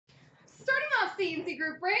CNC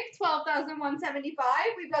group break, 12,175.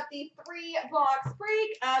 We've got the 3-box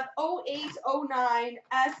break of 0809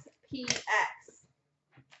 SPX.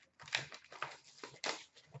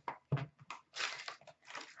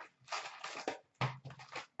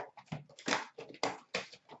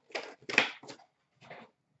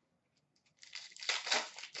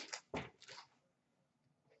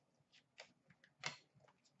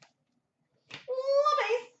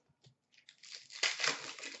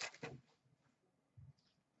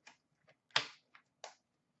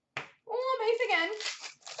 Again.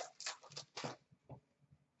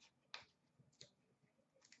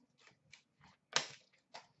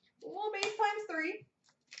 Little base times 3.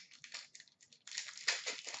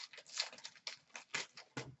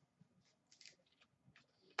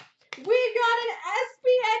 We've got an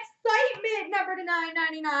SPX Excitement number to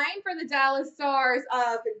 999 for the Dallas Stars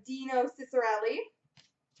of Dino Ciccarelli.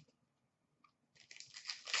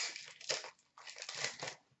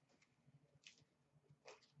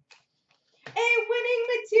 A winning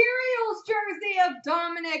materials jersey of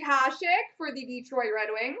Dominic Hasek for the Detroit Red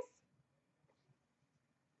Wings.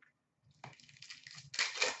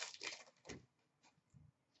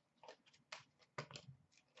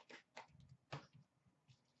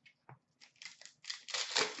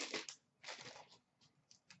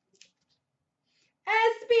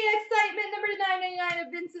 SB Excitement number to 999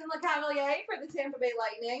 of Vincent LeCavalier for the Tampa Bay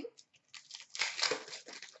Lightning.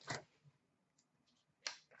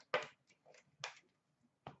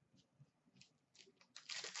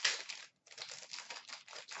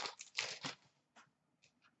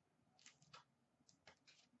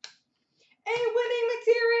 A winning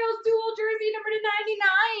materials dual jersey number to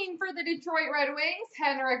 99 for the Detroit Red Wings,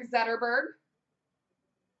 Henrik Zetterberg.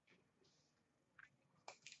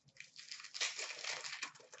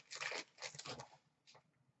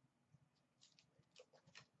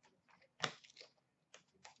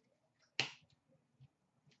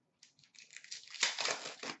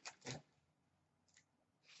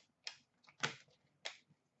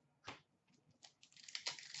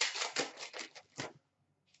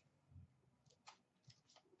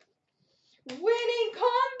 Winning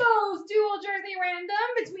combos dual jersey random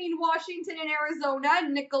between Washington and Arizona,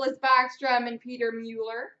 Nicholas Backstrom and Peter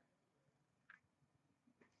Mueller.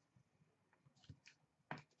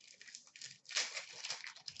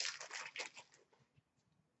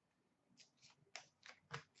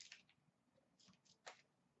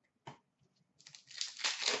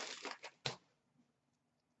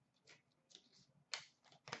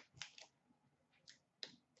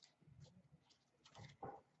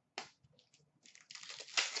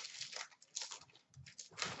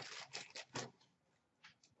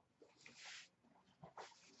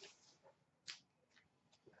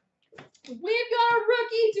 We've got a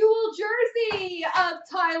rookie dual jersey of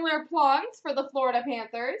Tyler Plunks for the Florida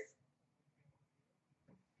Panthers.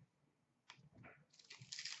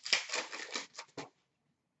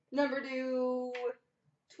 Number to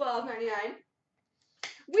 1299.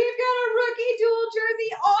 We've got a rookie dual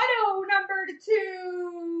jersey auto number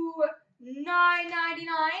to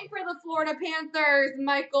 999 for the Florida Panthers,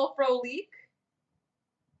 Michael Frolik.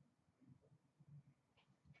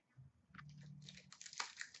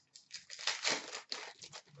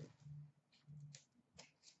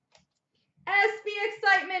 SB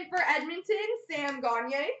Excitement for Edmonton, Sam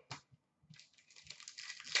Gagner.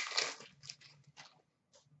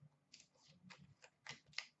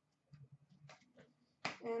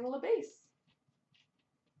 And a base.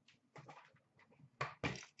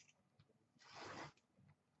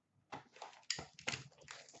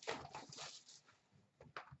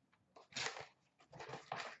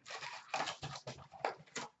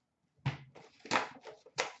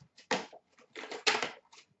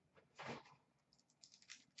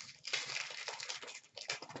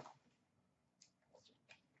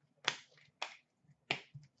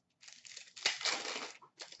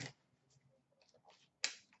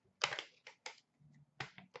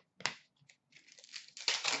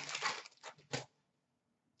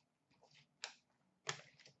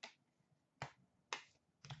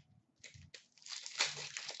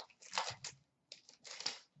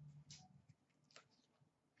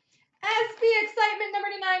 SB Excitement number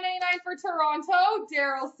to 999 for Toronto,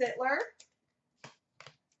 Daryl Sittler.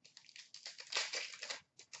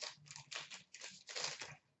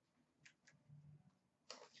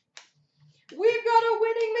 We've got a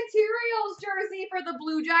winning materials jersey for the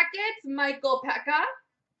Blue Jackets, Michael Pekka.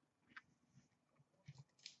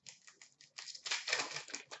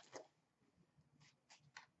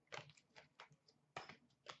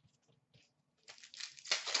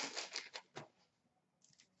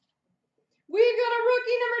 We've got a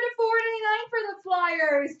rookie number to 499 for the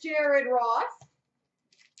Jared Ross.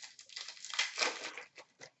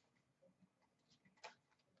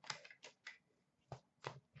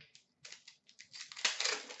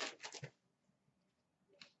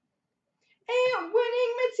 And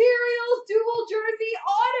winning materials dual jersey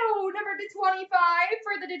auto number /25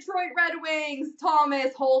 for the Detroit Red Wings,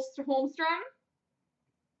 Thomas Holmstrom.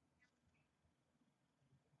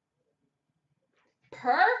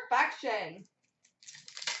 Perfection.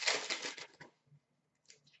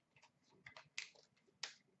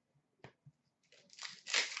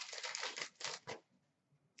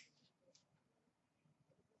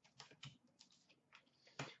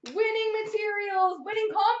 Winning materials, winning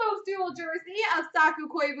combos dual jersey of Saku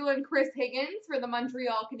Koivu and Chris Higgins for the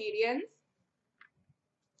Montreal Canadiens.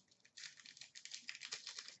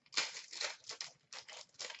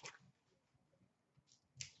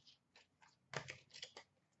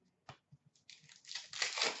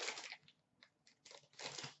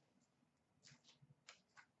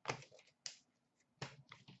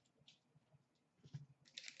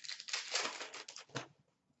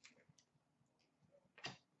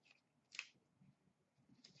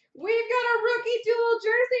 We've got a rookie dual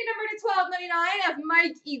jersey number /1299 of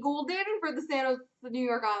Mike Eagledon for the New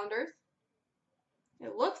York Islanders.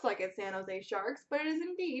 It looks like it's San Jose Sharks, but it is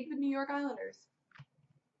indeed the New York Islanders.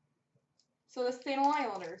 So the St.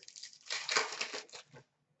 Islanders.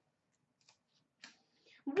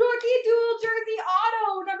 Rookie dual jersey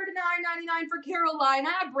auto number /999 for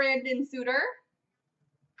Carolina, Brandon Suter.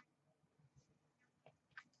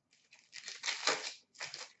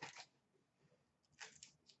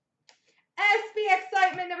 SB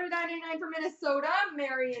Excitement number /999 for Minnesota,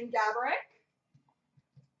 Marian Gaborik.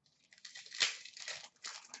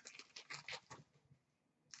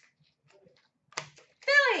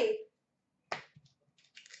 Philly.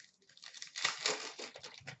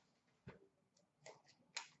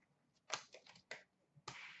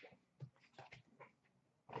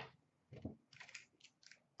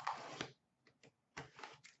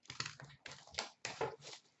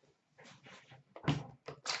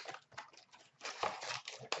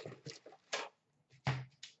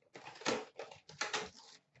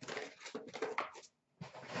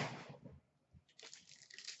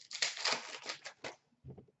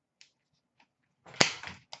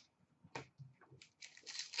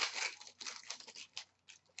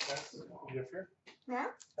 BFF? Yeah?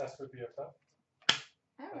 That's for BFF.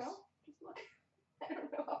 I don't know. Just look. I don't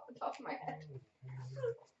know off the top of my head.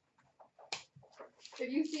 If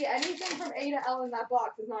you see anything from A to L in that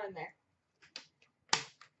box, it's not in there.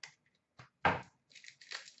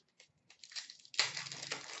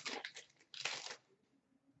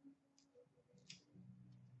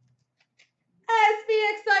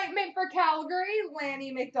 SB Excitement for Calgary,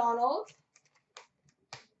 Lanny McDonald.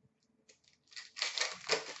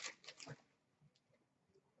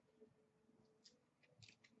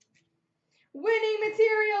 Winning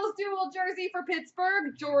materials dual jersey for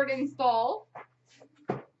Pittsburgh, Jordan Staal.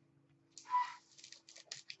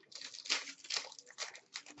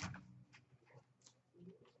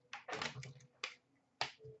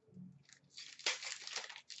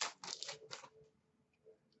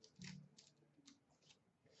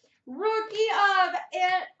 Rookie of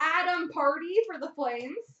Adam Party for the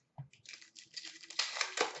Flames.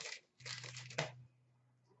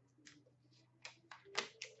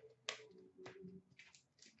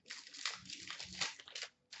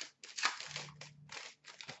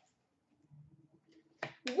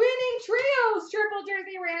 Winning trios, triple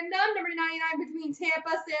jersey random, number /99 between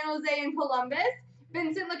Tampa, San Jose, and Columbus.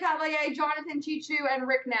 Vincent Lecavalier, Jonathan Chichu, and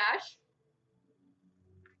Rick Nash.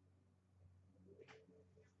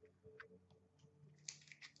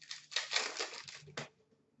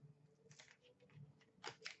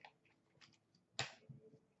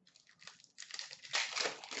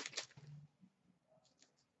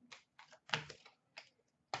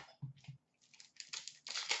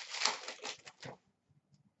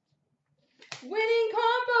 Winning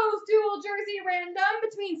combos, dual jersey random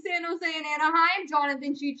between San Jose and Anaheim,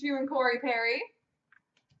 Jonathan Chichu and Corey Perry.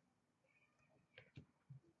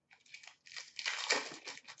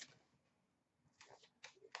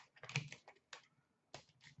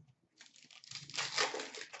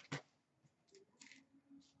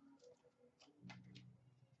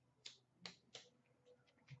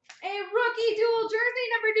 A rookie dual jersey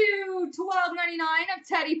number /1299 of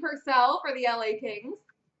Teddy Purcell for the LA Kings.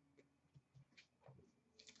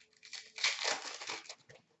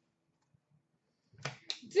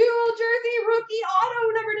 Dual jersey rookie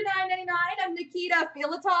auto number /999 of Nikita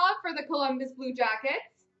Filatov for the Columbus Blue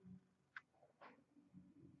Jackets.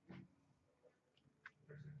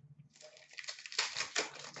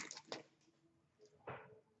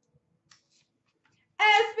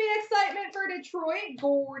 Detroit,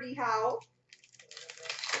 Gordie Howe.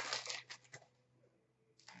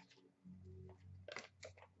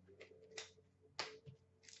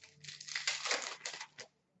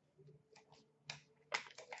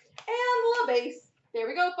 And LaBase. There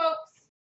we go, folks.